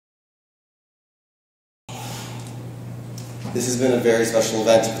This has been a very special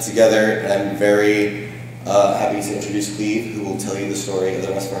event to put together, and I'm very happy to introduce Cleve, who will tell you the story of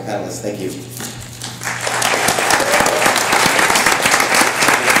the rest of our panelists. Thank you.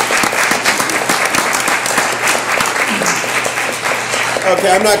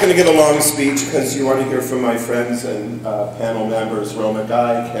 Okay, I'm not going to give a long speech because you want to hear from my friends and panel members, Roma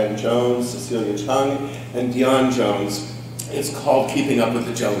Guy, Ken Jones, Cecilia Chung, and Dion Jones. It's called Keeping Up with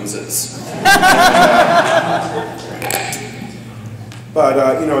the Joneses.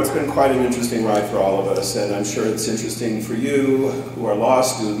 But, you know, it's been quite an interesting ride for all of us, and I'm sure it's interesting for you who are law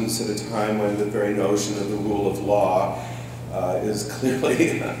students at a time when the very notion of the rule of law is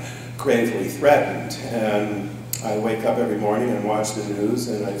clearly gravely threatened. And I wake up every morning and watch the news,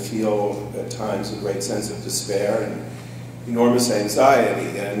 and I feel at times a great sense of despair and enormous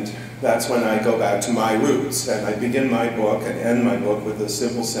anxiety. And that's when I go back to my roots, and I begin my book and end my book with a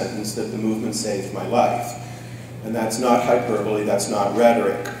simple sentence that the movement saved my life. And that's not hyperbole, that's not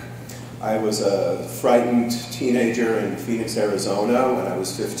rhetoric. I was a frightened teenager in Phoenix, Arizona. When I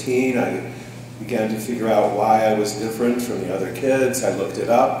was 15, I began to figure out why I was different from the other kids. I looked it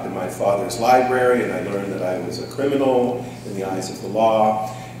up in my father's library, and I learned that I was a criminal in the eyes of the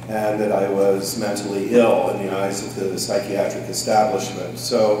law, and that I was mentally ill in the eyes of the psychiatric establishment.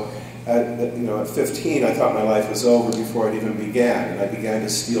 So at 15, I thought my life was over before it even began, and I began to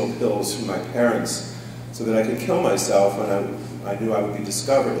steal pills from my parents so that I could kill myself when I knew I would be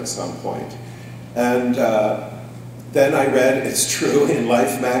discovered at some point. And then I read, it's true, in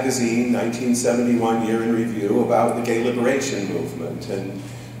Life magazine, 1971 Year in Review, about the gay liberation movement, and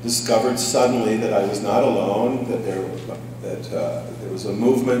discovered suddenly that I was not alone, that there was a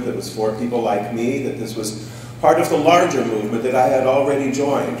movement that was for people like me, that this was part of the larger movement that I had already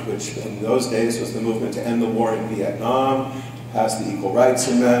joined, which in those days was the movement to end the war in Vietnam, to pass the Equal Rights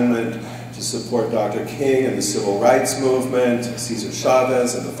Amendment, to support Dr. King and the Civil Rights Movement, Cesar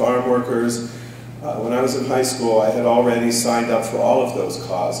Chavez and the farm workers. When I was in high school, I had already signed up for all of those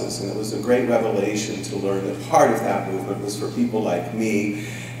causes, and it was a great revelation to learn that part of that movement was for people like me.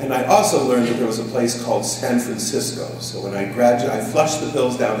 And I also learned that there was a place called San Francisco. So when I graduated, I flushed the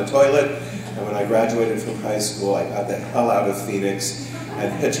pills down the toilet, and when I graduated from high school, I got the hell out of Phoenix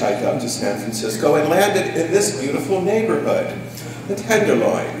and hitchhiked up to San Francisco and landed in this beautiful neighborhood, the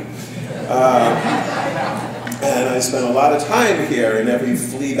Tenderloin. And I spent a lot of time here in every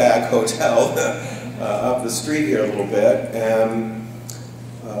flea-bag hotel up the street here a little bit, and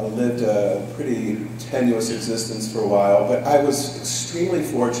lived a pretty tenuous existence for a while, but I was extremely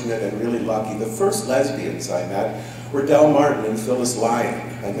fortunate and really lucky. The first lesbians I met were Del Martin and Phyllis Lyon.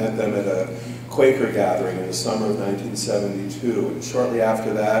 I met them at a Quaker gathering in the summer of 1972, and shortly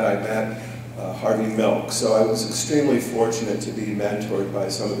after that I met Harvey Milk. So I was extremely fortunate to be mentored by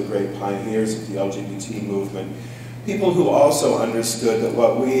some of the great pioneers of the LGBT movement, people who also understood that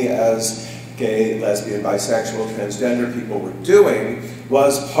what we as gay, lesbian, bisexual, transgender people were doing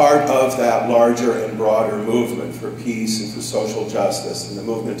was part of that larger and broader movement for peace and for social justice and the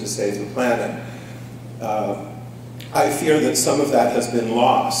movement to save the planet. I fear that some of that has been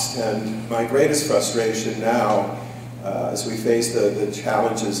lost, and my greatest frustration now as we face the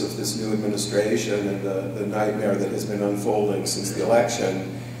challenges of this new administration and the nightmare that has been unfolding since the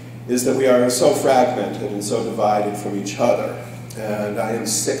election is that we are so fragmented and so divided from each other. And I am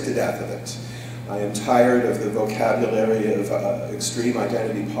sick to death of it. I am tired of the vocabulary of extreme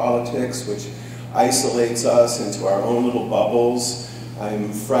identity politics, which isolates us into our own little bubbles.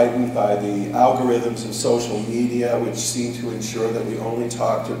 I'm frightened by the algorithms of social media, which seem to ensure that we only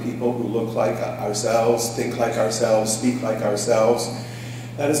talk to people who look like ourselves, think like ourselves, speak like ourselves.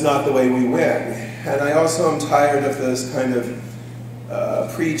 That is not the way we win. And I also am tired of this kind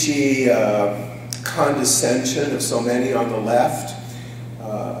of preachy condescension of so many on the left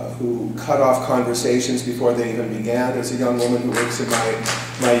who cut off conversations before they even began. There's a young woman who works in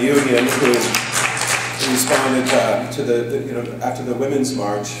my union who responded to after the Women's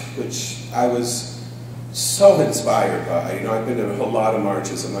March, which I was so inspired by. I've been to a lot of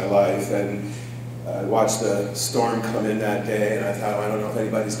marches in my life, and I watched the storm come in that day, and I thought, I don't know if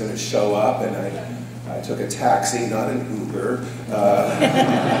anybody's going to show up, and I took a taxi, not an Uber,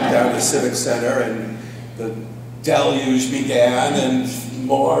 down to Civic Center, and the deluge began, and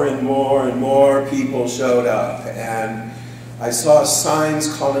more and more and more people showed up, and I saw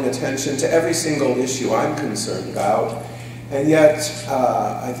signs calling attention to every single issue I'm concerned about, and yet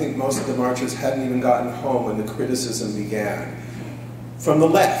I think most of the marchers hadn't even gotten home when the criticism began. From the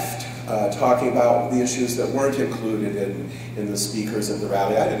left, talking about the issues that weren't included in the speakers at the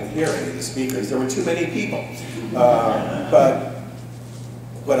rally. I didn't hear any of the speakers. There were too many people. But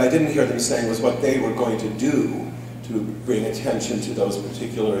what I didn't hear them saying was what they were going to do to to bring attention to those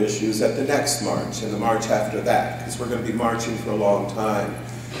particular issues at the next march and the march after that, because we're going to be marching for a long time.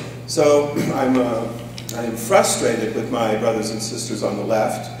 So I am frustrated with my brothers and sisters on the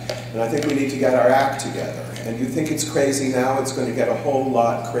left, and I think we need to get our act together. And you think it's crazy now, it's going to get a whole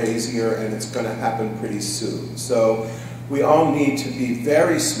lot crazier, and it's going to happen pretty soon. So we all need to be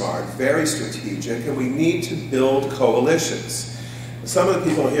very smart, very strategic, and we need to build coalitions. Some of the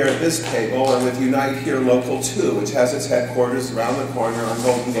people here at this table are with Unite Here Local 2, which has its headquarters around the corner on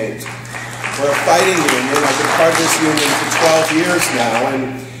Golden Gate. We're a fighting union. I've been part of this union for 12 years now,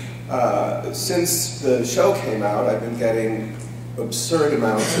 and since the show came out, I've been getting absurd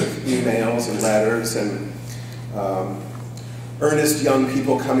amounts of emails and letters and earnest young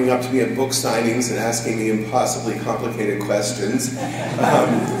people coming up to me at book signings and asking me impossibly complicated questions.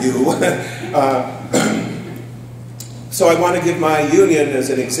 So I want to give my union as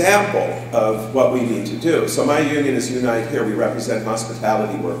an example of what we need to do. So my union is Unite Here. We represent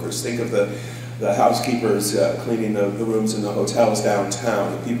hospitality workers. Think of the housekeepers cleaning the rooms in the hotels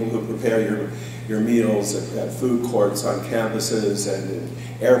downtown, the people who prepare your meals at food courts on campuses and in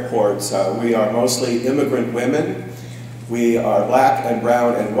airports. We are mostly immigrant women. We are black and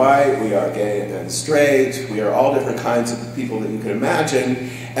brown and white. We are gay and straight. We are all different kinds of people that you can imagine.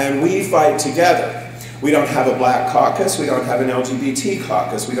 And we fight together. We don't have a black caucus. We don't have an LGBT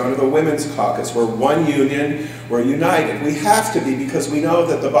caucus. We don't have a women's caucus. We're one union. We're united. We have to be, because we know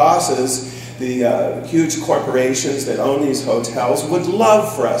that the bosses, the huge corporations that own these hotels, would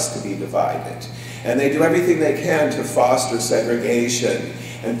love for us to be divided. And they do everything they can to foster segregation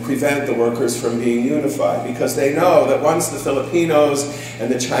and prevent the workers from being unified, because they know that once the Filipinos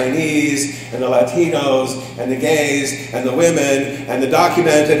and the Chinese and the Latinos and the gays and the women and the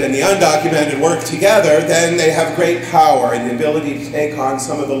documented and the undocumented work together, then they have great power and the ability to take on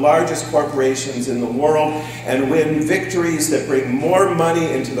some of the largest corporations in the world and win victories that bring more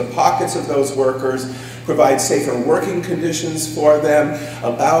money into the pockets of those workers, provide safer working conditions for them,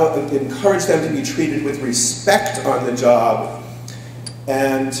 encourage them to be treated with respect on the job,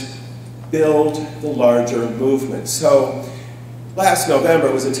 and build the larger movement. So last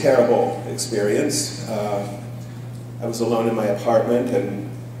November was a terrible experience. I was alone in my apartment, and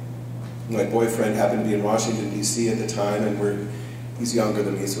my boyfriend happened to be in Washington, D.C. at the time, and he's younger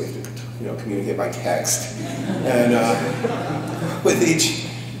than me, so we have to communicate by text. And with each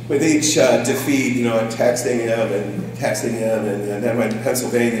defeat, I'm texting him, and then when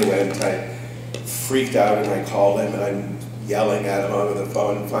Pennsylvania went, I freaked out and I called him, and I'm yelling at him over the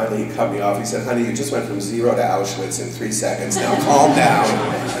phone, and finally he cut me off. He said, "Honey, you just went from 0 to Auschwitz in 3 seconds. Now calm down.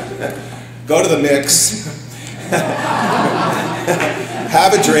 Go to the mix.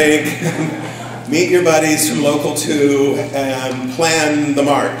 Have a drink. Meet your buddies from Local 2 and plan the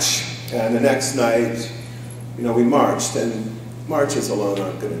march." And the next night, we marched, and marches alone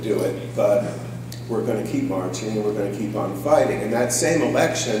aren't going to do it, but we're going to keep marching and we're going to keep on fighting. And that same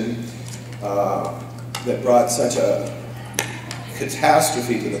election that brought such a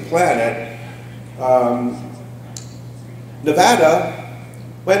catastrophe to the planet, Nevada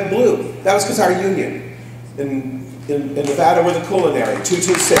went blue. That was because our union in Nevada, we're the culinary,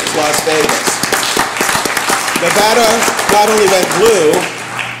 226 Las Vegas. Nevada not only went blue,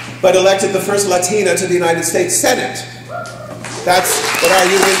 but elected the first Latina to the United States Senate. That's what our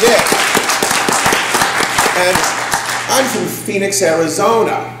union did. And I'm from Phoenix,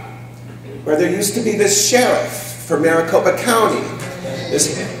 Arizona, where there used to be this sheriff for Maricopa County,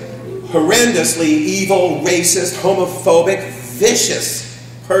 this horrendously evil, racist, homophobic, vicious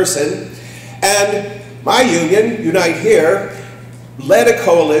person. And my union, Unite Here, led a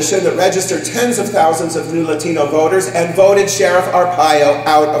coalition that registered tens of thousands of new Latino voters and voted Sheriff Arpaio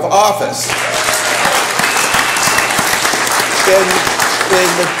out of office. In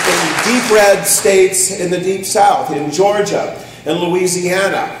deep red states in the deep south, in Georgia and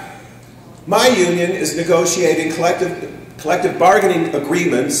Louisiana, my union is negotiating collective bargaining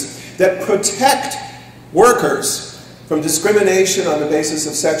agreements that protect workers from discrimination on the basis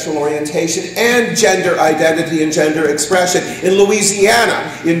of sexual orientation and gender identity and gender expression. In Louisiana,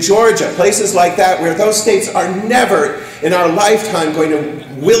 in Georgia, places like that where those states are never in our lifetime going to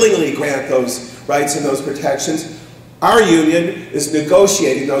willingly grant those rights and those protections, our union is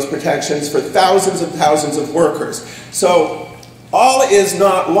negotiating those protections for thousands and thousands of workers. So all is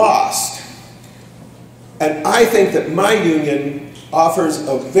not lost. And I think that my union offers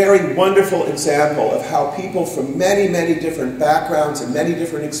a very wonderful example of how people from many, many different backgrounds and many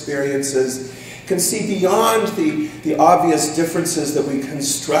different experiences can see beyond the obvious differences that we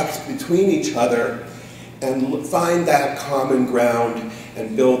construct between each other and find that common ground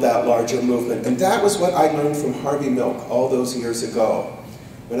and build that larger movement. And that was what I learned from Harvey Milk all those years ago.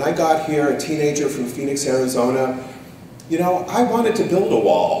 When I got here, a teenager from Phoenix, Arizona, you know, I wanted to build a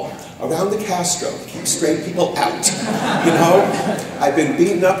wall around the Castro to keep straight people out, you know? I've been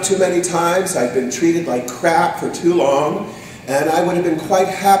beaten up too many times, I've been treated like crap for too long, and I would have been quite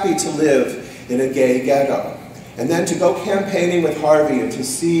happy to live in a gay ghetto. And then to go campaigning with Harvey and to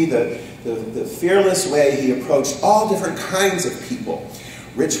see the fearless way he approached all different kinds of people.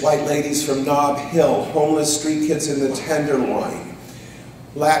 Rich white ladies from Nob Hill, homeless street kids in the Tenderloin,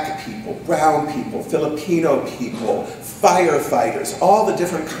 black people, brown people, Filipino people, firefighters, all the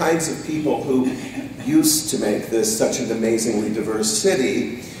different kinds of people who used to make this such an amazingly diverse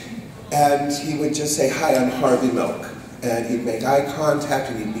city. And he would just say, "Hi, I'm Harvey Milk." And he'd make eye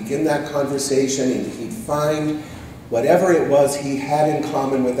contact and he'd begin that conversation and he'd find whatever it was he had in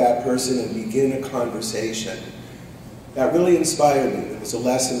common with that person and begin a conversation. That really inspired me. It was a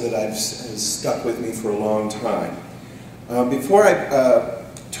lesson that has stuck with me for a long time. Before I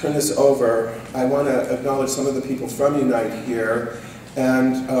turn this over, I want to acknowledge some of the people from Unite here.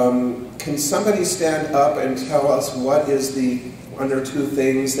 And can somebody stand up and tell us what is the one or two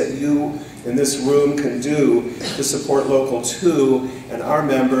things that you in this room can do to support Local 2 and our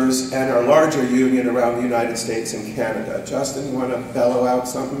members and our larger union around the United States and Canada? Justin, you want to bellow out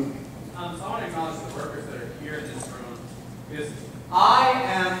something? So I want to acknowledge the workers that are here in this room, because I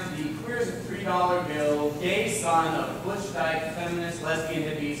am the queers of $3 bill, gay son of butch dyke, feminist, lesbian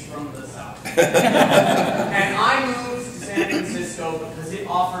hippies from the South. And I moved to San Francisco because it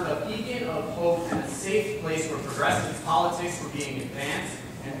offered a beacon of hope and a safe place where progressive politics were being advanced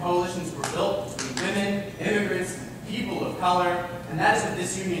and coalitions were built between women, immigrants, people of color, and that is what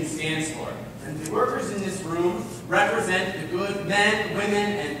this union stands for. And the workers in this room represent the good men, women,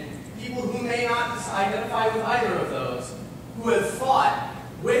 and people who may not identify with either of those, who have fought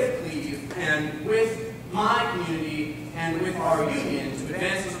with Cleve and with my community and with our union to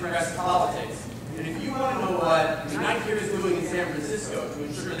advance this progressive politics. And if you want to know what Unite Here is doing in San Francisco to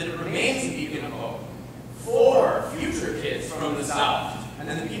ensure that it remains a beacon of hope for future kids from the South and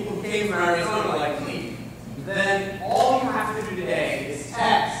the people who came from Arizona like Cleve, then all you have to do today is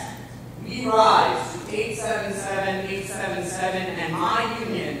text "We Rise" to 877-877, and my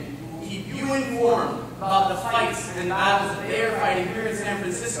union will keep you informed about the fights and battles that they are fighting here in San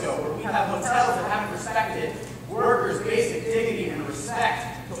Francisco, where we have hotels that haven't respected workers' basic dignity and respect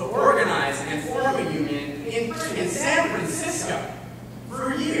to organize and form a union in San Francisco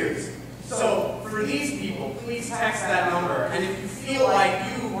for years. So for these people, please text that number. And if you feel like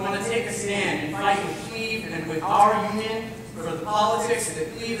you want to take a stand and fight with Cleve and with our union for the politics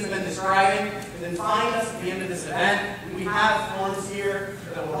that Cleve has been describing, then find us at the end of this event. We have forms here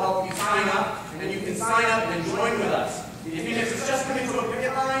that will help you sign up, and you can sign up and join with us. Even if it's just coming to a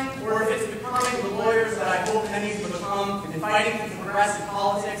picket line, or if it's becoming the lawyers that I hope many will become in fighting for progressive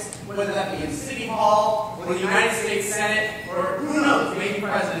politics, whether that be in City Hall, or the United States Senate, or who knows, maybe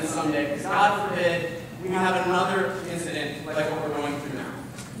president someday, because God forbid we have another incident like what we're going through now.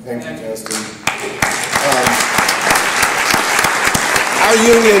 Thank you, Justin. Our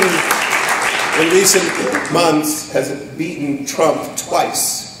union in recent months has beaten Trump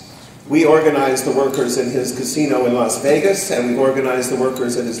twice. We organized the workers in his casino in Las Vegas, and we've organized the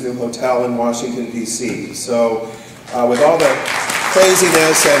workers at his new hotel in Washington, D.C. So with all the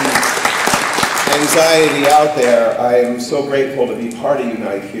craziness and anxiety out there, I am so grateful to be part of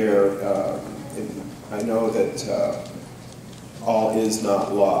Unite Here. I know that all is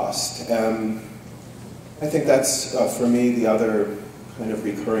not lost. And I think that's, for me, the other kind of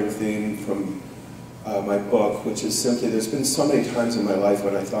recurring theme from my book, which is simply, there's been so many times in my life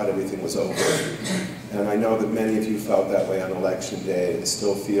when I thought everything was over. And I know that many of you felt that way on election day and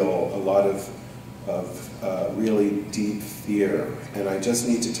still feel a lot of really deep fear. And I just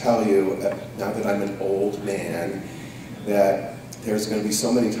need to tell you, now that I'm an old man, that there's going to be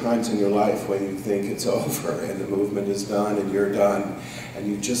so many times in your life when you think it's over and the movement is done and you're done. And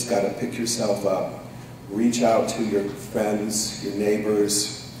you just got to pick yourself up, reach out to your friends, your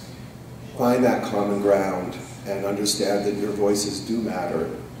neighbors, find that common ground and understand that your voices do matter.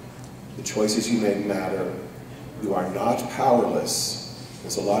 The choices you make matter. You are not powerless.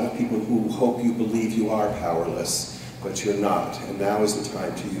 There's a lot of people who hope you believe you are powerless, but you're not. And now is the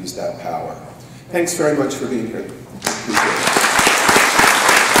time to use that power. Thanks very much for being here. Appreciate it.